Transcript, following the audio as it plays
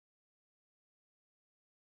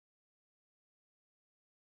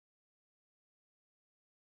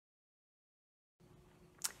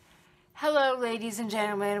Hello, ladies and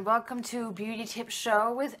gentlemen. Welcome to Beauty Tip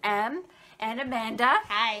Show with Em and Amanda.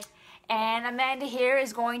 Hi. And Amanda here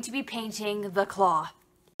is going to be painting the claw.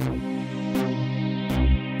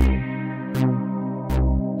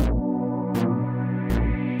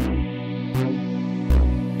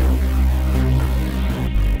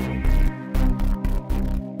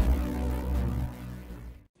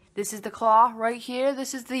 This is the claw right here.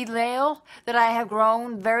 This is the nail that I have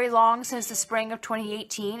grown very long since the spring of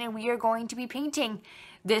 2018, and we are going to be painting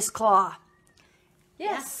this claw.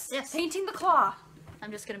 Yes, painting the claw.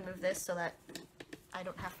 I'm just gonna move this so that I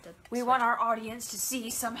don't have to. We want our audience to see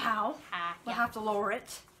somehow. We'll Yeah. have to lower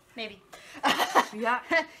it. Maybe. Yeah.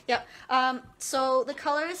 Yep. So the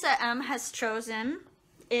colors that Em has chosen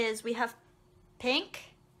is we have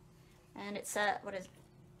pink, and it's what is?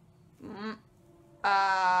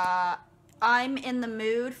 I'm in the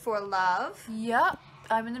mood for love. Yep.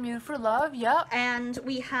 I'm in the mood for love. Yep. And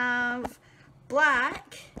we have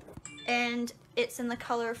black, and it's in the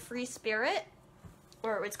color Free Spirit,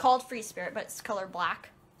 or it's called Free Spirit, but it's color black.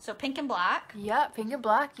 So pink and black. Yep. Pink and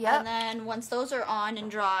black. Yep. And then once those are on and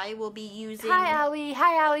dry, we'll be using. Hi, Allie.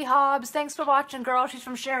 Hi, Allie Hobbs. Thanks for watching, girl. She's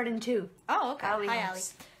from Sheridan too. Oh, okay. Allie Hi,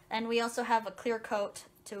 Hobbs. Allie. And we also have a clear coat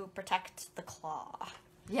to protect the claw.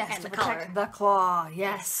 Yes. And to the protect color. the claw.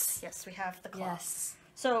 Yes. Yes, we have the claw. Yes.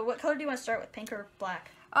 So what color do you want to start with, pink or black?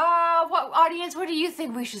 What audience? What do you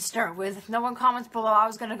think we should start with? If no one comments below, I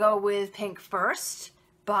was gonna go with pink first.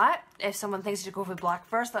 But if someone thinks to go with black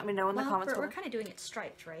first, let me know in the comments below. We're kind of doing it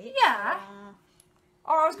striped, right? Yeah.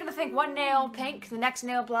 Or I was gonna think one nail pink, the next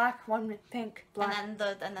nail black, one pink, black. And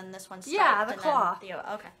then this one's Yeah, striped. the and claw. Then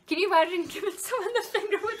the, okay. Can you imagine giving someone the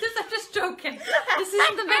finger with this? I'm just joking. This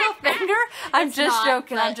isn't the middle finger. I'm just not,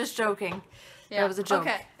 joking. I'm but- just joking. Yeah. That was a joke.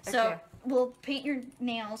 Okay. So we'll paint your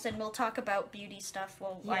nails and we'll talk about beauty stuff.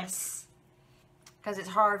 Yes. Because it's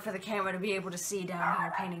hard for the camera to be able to see down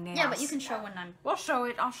here painting nails. Yeah, but you can show when I'm. We'll show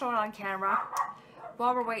it. I'll show it on camera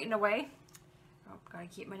while we're waiting away. Oh, gotta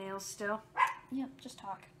keep my nails still. Yeah, just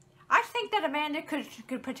talk. I think that Amanda could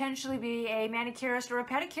potentially be a manicurist or a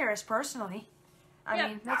pedicurist, personally. I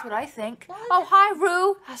mean, that's what I think. Well, Oh, hi,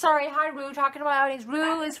 Rue. Sorry, hi, Rue. Talking to my audience.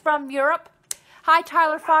 Rue is from Europe. Hi,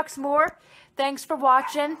 Tyler Foxmore. Thanks for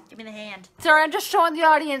watching. Give me the hand. Sorry, I'm just showing the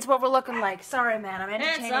audience what we're looking like. Sorry, man. I'm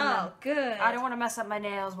entertaining It's all them. good. I don't want to mess up my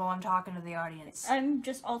nails while I'm talking to the audience. I'm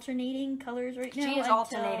just alternating colors right now. She is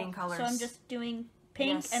alternating colors. So I'm just doing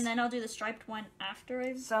pink, Yes. and then I'll do the striped one after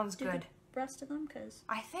I Sounds do good. the rest of them, because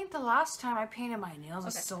I think the last time I painted my nails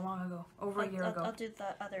was Okay. so long ago. Over a year ago. I'll do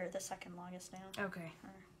the second longest now. Okay.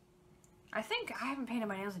 I think I haven't painted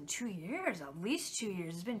my nails in 2 years. At least 2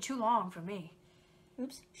 years. It's been too long for me.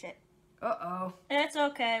 Oops, shit. Uh-oh. It's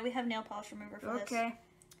okay. We have nail polish remover for this. Okay.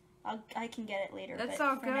 I can get it later. That's but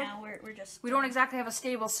all for good. now, we're just. We don't exactly have a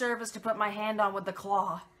stable surface to put my hand on with the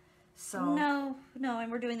claw. So No,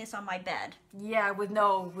 and we're doing this on my bed. yeah, with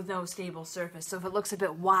no stable surface. So if it looks a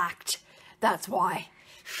bit whacked, that's why.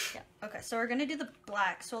 Yeah. Okay, so we're gonna do the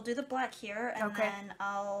black. So I'll do the black here, and Okay. then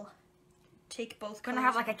I'll take both. Gonna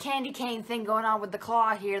have like a candy cane thing going on with the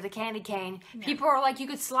claw here, the candy cane. People are like, you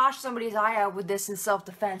could slash somebody's eye out with this in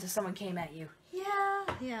self-defense if someone came at you.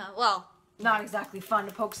 Yeah. Well, Not exactly fun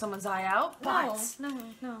to poke someone's eye out, but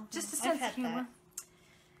no. just a I've sense had of humor.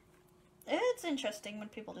 that. It's interesting when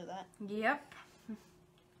people do that. Yep.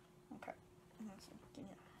 Okay.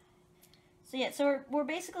 So yeah, so we're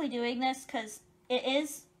basically doing this because it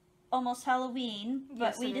is almost Halloween, but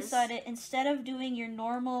Yes, we it is. decided instead of doing your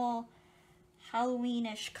normal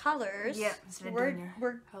Halloweenish colors, Yeah, instead of we're doing your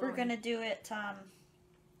we're Halloween. gonna do it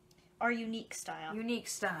our unique style. Unique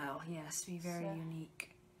style, yes, be very So-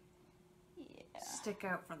 unique. Yeah. Stick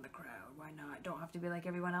out from the crowd, why not? Don't have to be like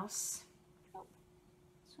everyone else. So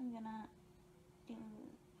I'm gonna do.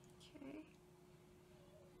 Okay.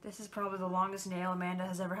 This is probably the longest nail Amanda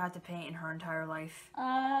has ever had to paint in her entire life.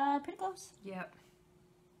 Pretty close. Yep.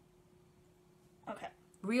 Okay.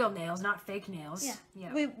 Real nails, not fake nails.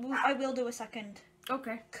 Yeah. Yep. I will do a second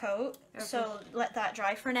Okay. coat, Okay. so let that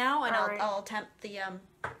dry for now, and Alright. I'll attempt the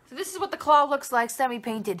So this is what the claw looks like,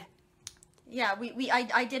 semi-painted. Yeah,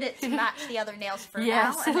 I did it to match the other nails for now.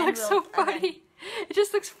 Yes, it and then looks so and then- funny. It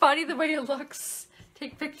just looks funny the way it looks.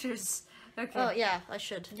 Take pictures. Okay. Oh yeah, I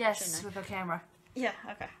should. Yes, shouldn't with a camera. I? Yeah.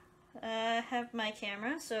 Okay. I have my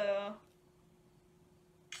camera, so.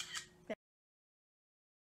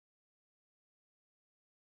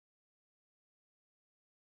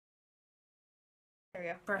 There we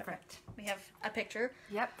go. Perfect. We have a picture.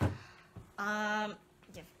 Yep. Yeah.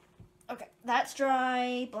 Okay, that's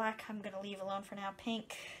dry. Black, I'm gonna leave alone for now.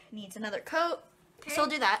 Pink needs another coat, so I'll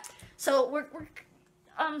do that. So we're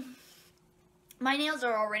My nails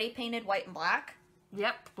are already painted white and black.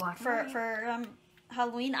 Yep, black. For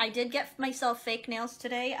Halloween, I did get myself fake nails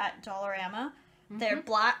today at Dollarama. They're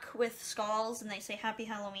black with skulls, and they say Happy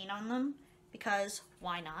Halloween on them, because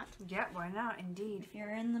why not? Yeah, why not, indeed. If you're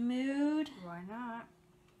in the mood. Why not?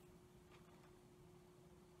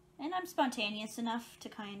 And I'm spontaneous enough to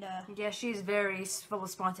kind of... Yeah, she's very full of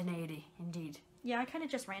spontaneity, indeed. Yeah, I kind of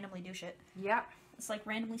just randomly do shit. Yep. It's like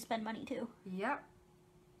randomly spend money, too. Yep.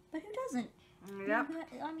 But who doesn't? Yep.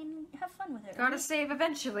 I mean, have fun with it. Gotta right? save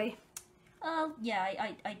eventually. Yeah,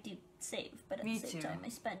 I do save, but at the same time, I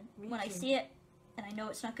spend when I see it, and I know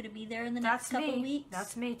it's not going to be there in the next couple of weeks.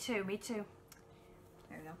 That's me too. Me too.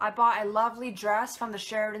 There you go. I bought a lovely dress from the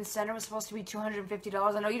Sheridan Center. It was supposed to be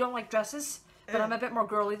 $250. I know you don't like dresses, but I'm a bit more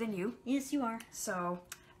girly than you. Yes, you are. So,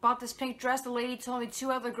 bought this pink dress. The lady told me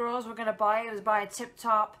 2 other girls were gonna buy it. It was by a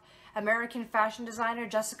tip-top American fashion designer,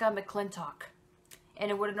 Jessica McClintock. And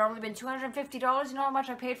it would have normally been $250. You know how much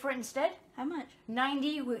I paid for it instead? How much?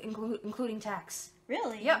 $90, including tax.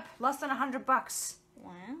 Really? Yep, less than $100.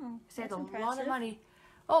 Wow. Saved a lot of money.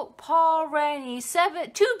 Oh, Paul Rennie, 2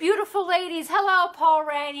 beautiful ladies. Hello, Paul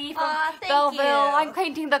Rennie from Belleville. I'm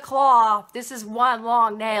painting the claw. This is one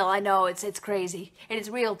long nail. I know, it's crazy. And it's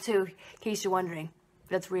real, too, in case you're wondering.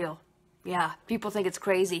 That's real. Yeah, people think it's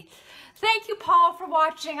crazy. Thank you, Paul, for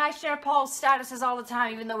watching. I share Paul's statuses all the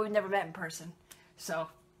time, even though we've never met in person. So...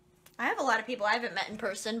 I have a lot of people I haven't met in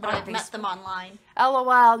person, but I've met them online.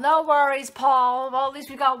 LOL. No worries, Paul. Well, at least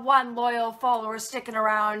we got one loyal follower sticking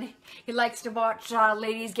around. He likes to watch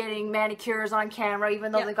ladies getting manicures on camera,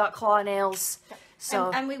 even though they got claw nails. So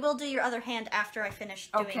and we will do your other hand after I finish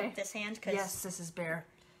doing this hand. Cause yes, this is bare.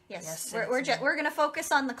 Yes, we're gonna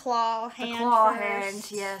focus on the claw hand. The claw first. hand,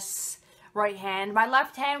 yes. Right hand. My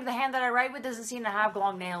left hand, the hand that I write with, doesn't seem to have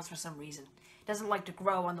long nails for some reason. Doesn't like to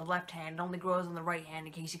grow on the left hand. It only grows on the right hand,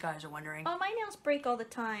 in case you guys are wondering. Oh, my nails break all the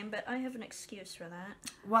time, but I have an excuse for that.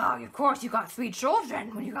 Wow, of course you got 3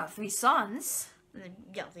 children when you got 3 sons.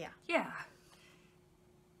 Yeah,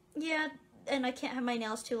 and I can't have my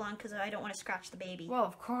nails too long because I don't want to scratch the baby. Well,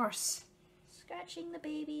 of course. Scratching the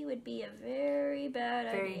baby would be a very bad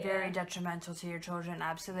idea. Very detrimental to your children.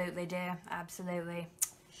 Absolutely, dear. Absolutely.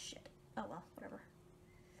 Shit. Oh, well, whatever.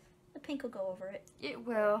 The pink will go over it. It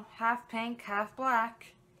will. Half pink, half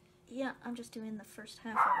black. Yeah, I'm just doing the first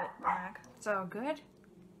half of it black. It's all good.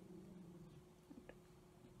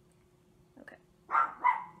 Okay.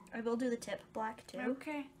 I will do the tip black too.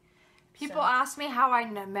 Okay. People ask me how I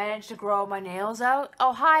managed to grow my nails out.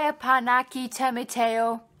 Oh, hi, Panaki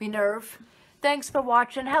Temiteo Minerve. Thanks for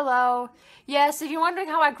watching. Hello. Yes, if you're wondering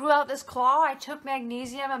how I grew out this claw, I took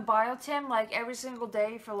magnesium and biotin like every single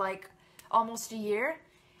day for like almost a year.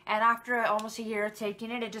 And after almost a year of taking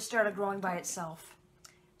it, it just started growing by itself.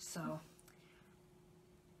 So,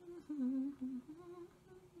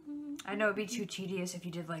 I know it'd be too tedious if you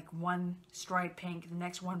did like one stripe pink, the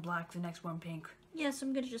next one black, the next one pink. Yes,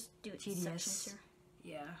 I'm gonna just do it sections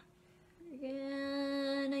here. Yeah.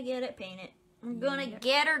 We're gonna get it painted. We're gonna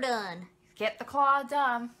get her done. Get the claw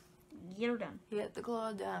done. Get her done. Get the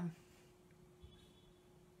claw done.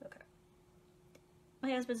 My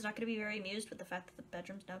husband's not going to be very amused with the fact that the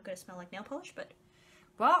bedroom's now going to smell like nail polish, but...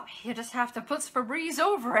 Well, you just have to put Febreze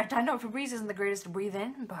over it. I know Febreze isn't the greatest to breathe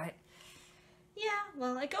in, but... Yeah,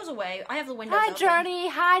 well, it goes away. I have the windows open. Journey.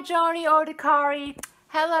 Hi, Joni Odikari.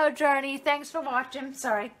 Hello, Journey. Thanks for watching.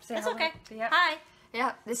 Sorry. It's okay. Yep. Hi.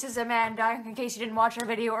 Yeah, this is Amanda, in case you didn't watch our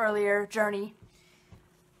video earlier. Journey.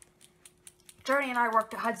 Journey and I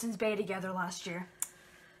worked at Hudson's Bay together last year.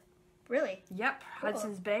 Really? Yep, cool.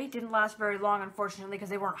 Hudson's Bay. Didn't last very long, unfortunately, because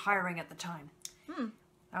they weren't hiring at the time.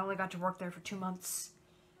 I only got to work there for 2 months.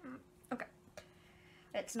 Okay.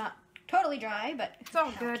 It's not totally dry, but it's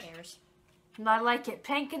all good. Cares? And I like it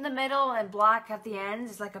pink in the middle and black at the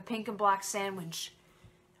ends. It's like a pink and black sandwich.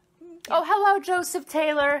 Yeah. Oh, hello, Joseph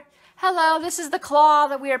Taylor. Hello, this is the claw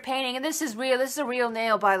that we are painting, and this is real. This is a real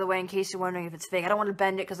nail, by the way, in case you're wondering if it's fake. I don't want to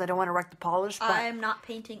bend it because I don't want to wreck the polish. But I'm not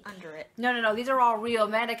painting under it. No. These are all real.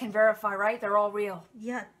 Amanda can verify, right? They're all real.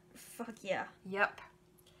 Yeah. Fuck yeah. Yep.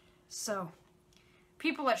 So,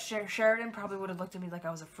 people at Sheridan probably would have looked at me like I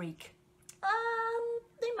was a freak.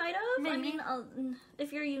 They might have. Maybe. I mean,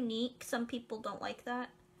 if you're unique, some people don't like that.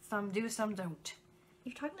 Some do, some don't.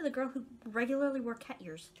 You're talking to the girl who regularly wore cat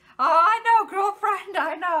ears. Oh, I know, girlfriend,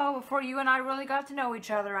 I know. Before you and I really got to know each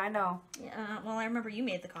other, I know. Yeah, well, I remember you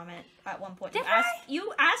made the comment at one point. Did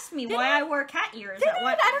you asked me why I wore cat ears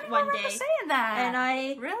I don't one remember day. saying that. And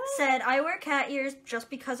I said, I wear cat ears just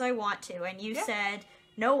because I want to. And you said,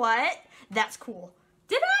 know what? That's cool.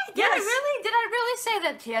 Did I? Did I really say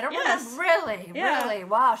that to you? I don't remember. Really?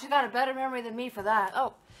 Wow, she got a better memory than me for that.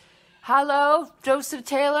 Oh. Hello, Joseph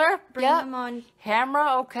Taylor. Bring them on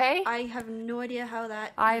camera. Okay. I have no idea how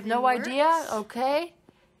that. I have no idea. Okay.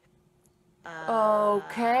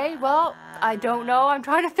 Okay. Well, I don't know. I'm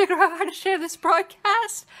trying to figure out how to share this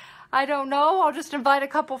broadcast. I don't know. I'll just invite a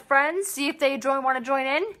couple friends, see if they want to join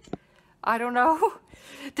in. I don't know.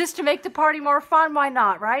 Just to make the party more fun. Why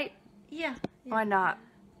not? Right? Yeah. Why not?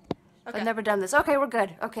 Okay. I've never done this. Okay, we're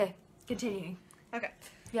good. Okay, continuing. Okay.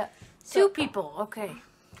 Yeah. Two people. Okay.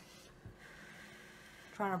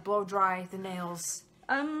 Trying to blow dry the nails.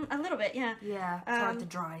 A little bit, yeah. Yeah, it's hard to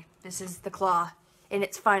dry. This is the claw in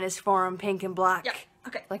its finest form, pink and black. Yep.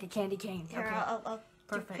 Okay. Like a candy cane. Here, okay. I'll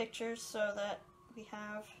do pictures so that we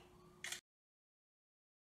have.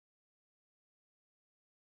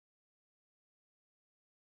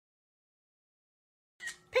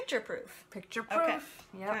 Picture proof. Picture proof. Okay.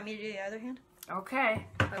 Yep. You want me to do the other hand? Okay.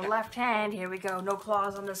 The left hand. Here we go. No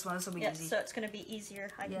claws on this one. This will be easy. So it's going to be easier.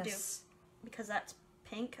 I can do, because that's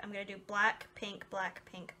pink, I'm going to do black, pink, black,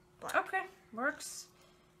 pink, black. Okay. Works.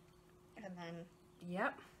 And then...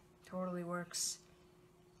 Yep. Totally works.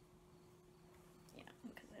 Yeah,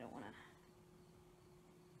 because I don't want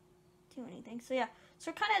to do anything. So yeah.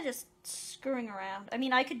 So we're kind of just screwing around. I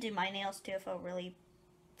mean, I could do my nails too if I really...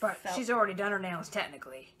 But she's already done her nails,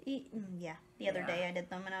 technically. Yeah. The other day I did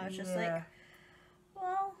them, and I was just like,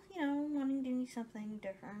 well, you know, wanting to do something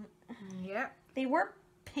different. Yep. They were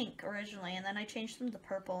pink originally, and then I changed them to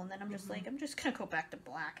purple, and then I'm just like, I'm just going to go back to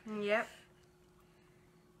black. Yep.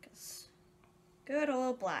 Because good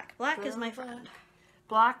old black. Black is my friend.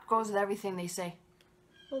 Black goes with everything, they say.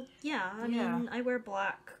 Well, yeah. I mean, I wear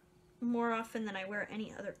black more often than I wear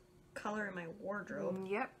any other color in my wardrobe.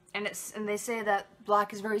 Yep. And they say that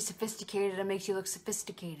black is very sophisticated and makes you look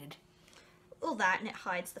sophisticated. Well, that, and it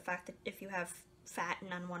hides the fact that if you have fat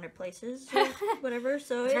in unwanted places or whatever,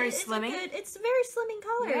 so it's very slimming. It's a very slimming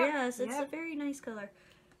color. Yep. Yes, it's a very nice color.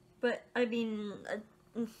 But I mean,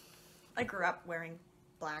 I grew up wearing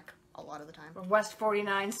black a lot of the time. A West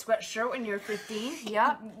 49 sweatshirt when you're 15.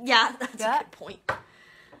 Yep. Yeah, that's a good point.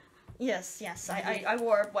 Yes. I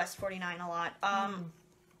wore West 49 a lot.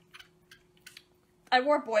 I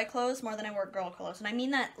wore boy clothes more than I wore girl clothes. And I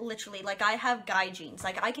mean that literally. Like, I have guy jeans.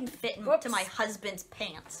 Like, I can fit into my husband's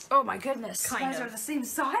pants. Oh, my goodness. Kind you guys of. are the same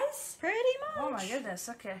size? Pretty much. Oh, my goodness.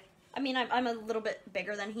 Okay. I mean, I'm a little bit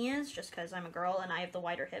bigger than he is, just because I'm a girl and I have the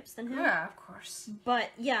wider hips than him. Yeah, of course.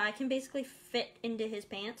 But, yeah, I can basically fit into his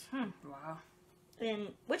pants. Wow.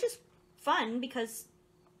 And, which is fun, because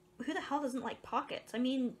who the hell doesn't like pockets? I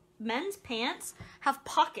mean, men's pants have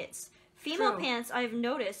pockets. Female pants, I've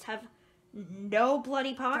noticed, have... no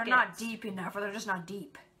bloody pockets. They're not deep enough, or they're just not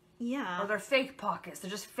deep. Yeah. Or they're fake pockets.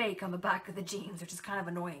 They're just fake on the back of the jeans, which is kind of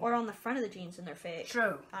annoying. Or on the front of the jeans and they're fake.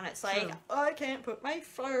 True. And it's like, I can't put my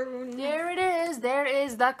phone. There it is. There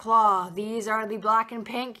is the claw. These are the black and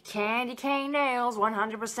pink candy cane nails.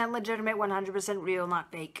 100% legitimate, 100% real,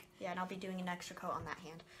 not fake. Yeah, and I'll be doing an extra coat on that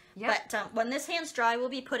hand. Yep. But when this hand's dry, we'll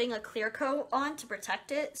be putting a clear coat on to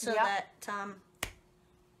protect it so that,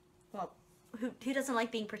 well, who doesn't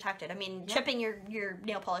like being protected? I mean, chipping your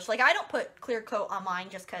nail polish. Like, I don't put clear coat on mine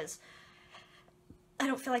just because I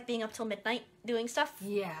don't feel like being up till midnight doing stuff.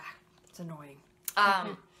 Yeah, it's annoying.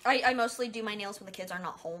 I mostly do my nails when the kids are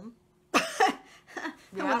not home.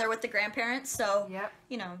 When they're with the grandparents. So,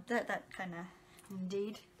 you know, that kind of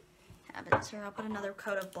Indeed. happens. Here, I'll put another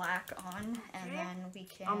coat of black on, and then we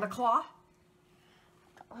can... On the claw?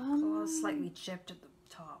 Claw is slightly chipped at the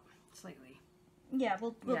top. Slightly. Yeah,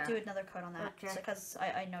 we'll do another coat on that. Because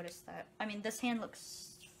I noticed that. I mean, this hand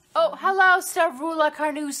looks... Oh, hello, Stavrula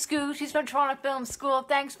Karnusku. She's from Toronto Film School.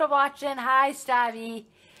 Thanks for watching. Hi, Stabby.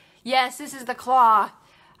 Yes, this is the claw.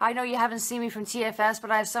 I know you haven't seen me from TFS,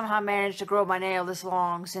 but I've somehow managed to grow my nail this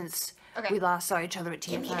long since we last saw each other at TFS.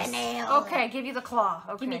 Give me the nail. Okay, give you the claw.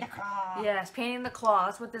 Okay. Give me the claw. Yes, painting the claw.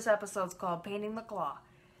 That's what this episode's called, painting the claw.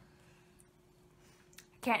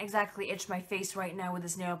 Can't exactly itch my face right now with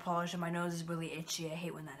this nail polish, and my nose is really itchy. I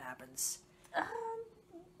hate when that happens.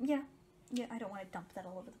 Yeah, I don't want to dump that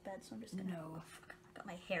all over the bed, so I'm just gonna... No. Oh, fuck, I got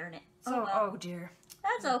my hair in it. Oh dear.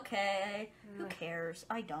 That's okay. Who cares?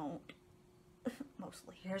 I don't.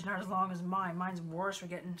 Mostly. Your hair's not as long as mine. Mine's worse for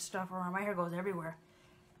getting stuff around. My hair goes everywhere.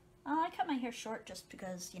 I cut my hair short just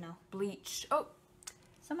because, you know. Bleach. Oh.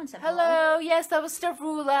 Someone said hello. Yes, that was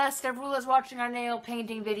Stavrula. Stavrula's watching our nail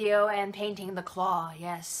painting video and painting the claw.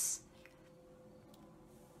 Yes.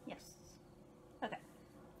 Yes. Okay.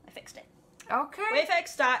 I fixed it. Okay. We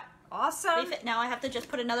fixed that. Awesome. Now I have to just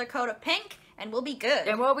put another coat of pink and we'll be good.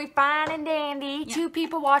 And we'll be fine and dandy. Yeah. 2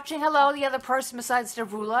 people watching. Hello, the other person besides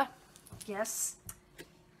Stavrula. Yes.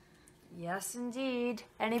 Yes, indeed.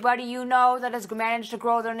 Anybody you know that has managed to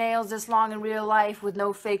grow their nails this long in real life with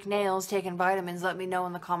no fake nails, taking vitamins, let me know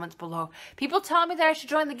in the comments below. People tell me that I should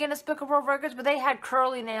join the Guinness Book of World Records, but they had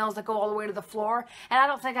curly nails that go all the way to the floor, and I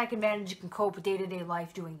don't think I can manage and cope with day-to-day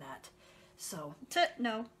life doing that. So.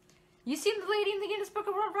 No. You seen the lady in the Guinness Book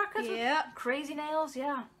of World Records? Yeah. With crazy nails?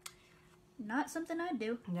 Yeah. Not something I'd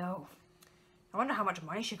do. No. I wonder how much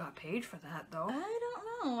money she got paid for that, though. I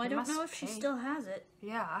don't know. I don't know if she still has it.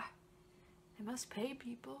 Yeah. They must pay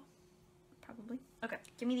people. Probably. Okay,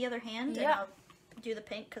 give me the other hand and I'll do the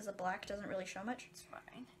pink because the black doesn't really show much. It's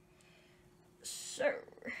fine. So,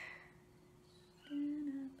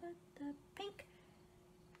 gonna put the pink.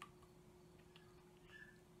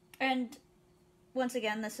 And once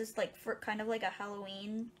again, this is like for kind of like a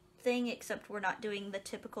Halloween thing, except we're not doing the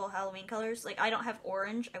typical Halloween colors. Like, I don't have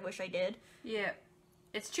orange. I wish I did. Yeah.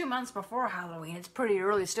 It's 2 months before Halloween. It's pretty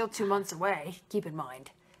early. Still 2 months away. Keep in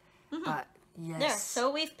mind. But, yes. There.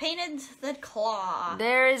 So we've painted the claw.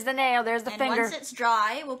 There is the nail. There's the finger. And once it's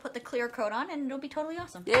dry, we'll put the clear coat on and it'll be totally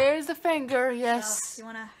awesome. There's the finger. Yes. So, you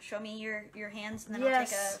want to show me your hands and then I'll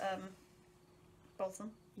take both of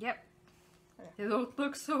them? Yep. Okay. They don't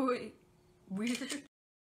look so weird.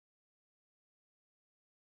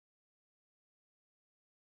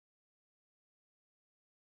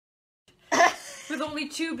 With only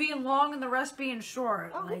 2 being long and the rest being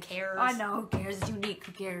short. Oh, who cares? I know, who cares? It's unique.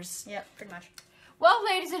 Who cares? Yep, pretty much. Well,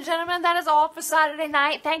 ladies and gentlemen, that is all for Saturday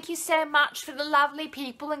night. Thank you so much for the lovely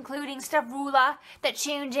people, including Stavroula, that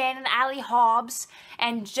tuned in, and Ali Hobbs,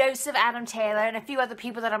 and Joseph Adam Taylor, and a few other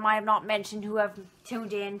people that I might have not mentioned who have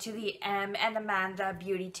tuned in to the and Amanda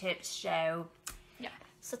Beauty Tips show. Yeah.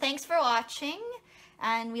 So thanks for watching.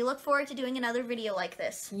 And we look forward to doing another video like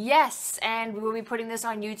this. Yes, and we will be putting this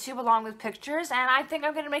on YouTube along with pictures. And I think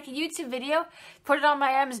I'm going to make a YouTube video, put it on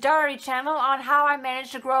my M's Diary channel on how I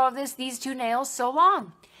managed to grow these 2 nails so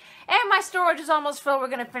long. And my storage is almost full. We're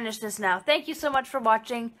going to finish this now. Thank you so much for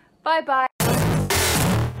watching. Bye-bye.